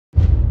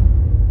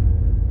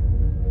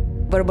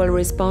Verbal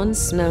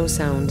response, no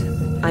sound.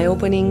 Eye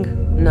opening,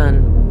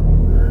 none.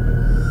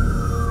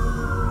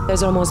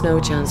 There's almost no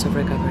chance of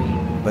recovery.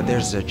 But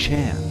there's a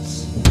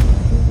chance.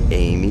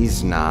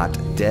 Amy's not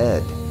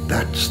dead.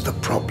 That's the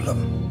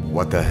problem.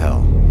 What the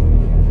hell?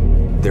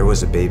 There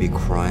was a baby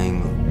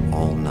crying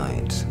all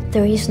night.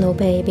 There is no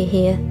baby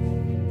here.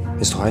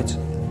 Ist right?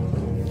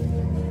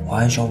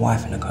 Why is your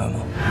wife in a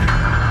coma?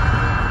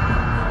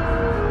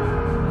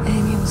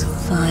 Amy was a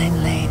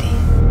fine lady.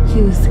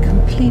 She was the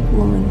complete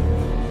woman.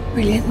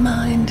 Brilliant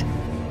mind.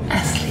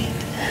 Athlete.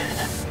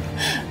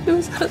 It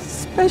was her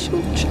special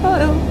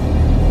child.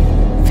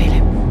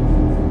 Philip,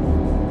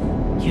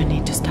 you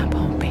need to stop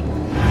hoping.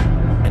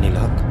 Any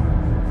luck?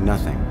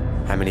 Nothing.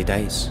 How many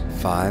days?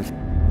 5.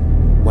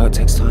 Well, it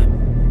takes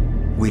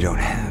time. We don't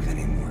have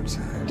any more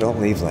time. Don't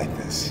leave like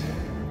this.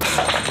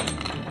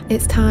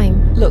 It's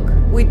time. Look,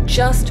 we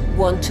just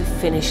want to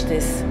finish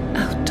this.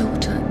 Our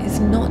daughter is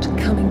not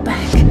coming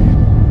back.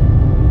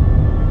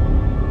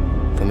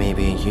 For me,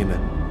 being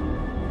human,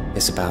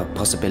 it's about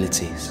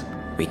possibilities.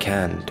 We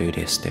can do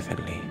this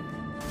differently.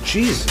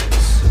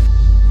 Jesus.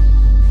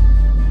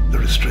 There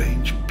are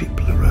strange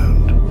people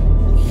around.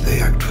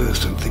 They act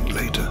first and think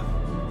later.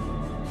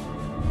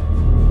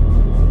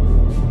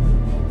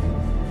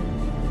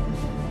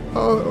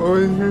 I'll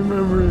always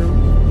remember you.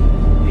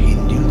 He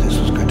knew this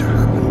was going to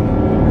happen.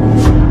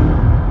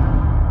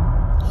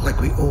 Like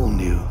we all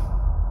knew.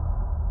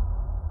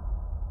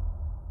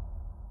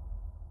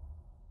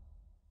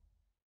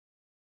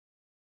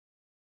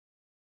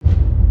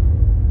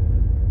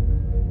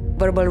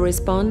 Verbal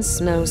response,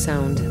 no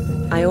sound.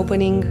 Eye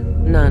opening,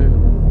 none.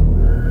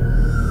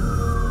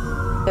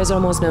 There's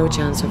almost no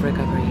chance of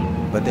recovery.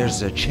 But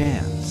there's a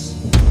chance.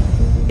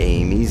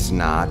 Amy's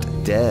not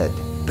dead.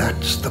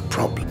 That's the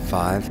problem.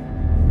 5.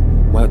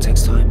 Well, it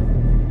takes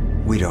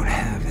time. We don't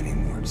have any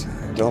more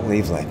time. Don't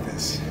leave like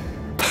this.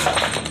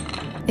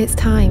 It's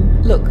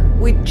time. Look,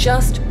 we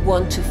just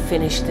want to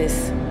finish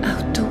this.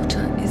 Our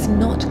daughter is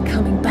not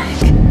coming back.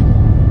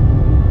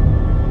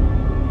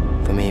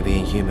 For me,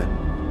 being human,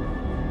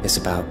 it's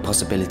about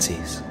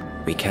possibilities.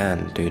 We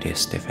can do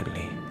this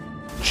differently.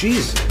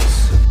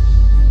 Jesus.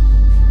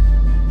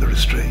 There are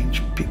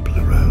strange people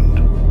around.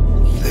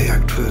 They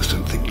act first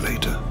and think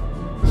later.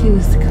 She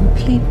was the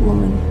complete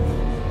woman.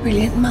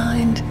 Brilliant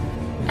mind.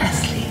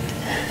 Athlete.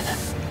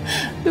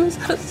 It was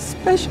her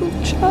special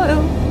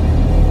child.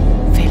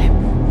 Philip,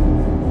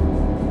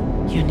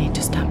 you need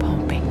to stop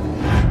hoping.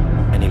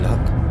 Any luck?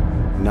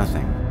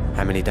 Nothing.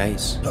 How many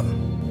days?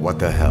 What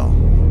the hell?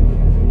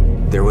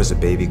 There was a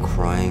baby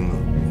crying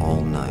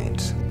all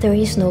night. There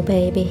is no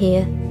baby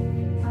here.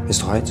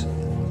 Ist right?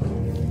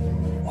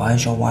 Why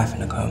is your wife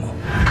in a coma?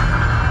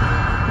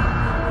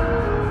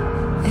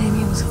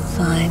 Amy was a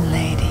fine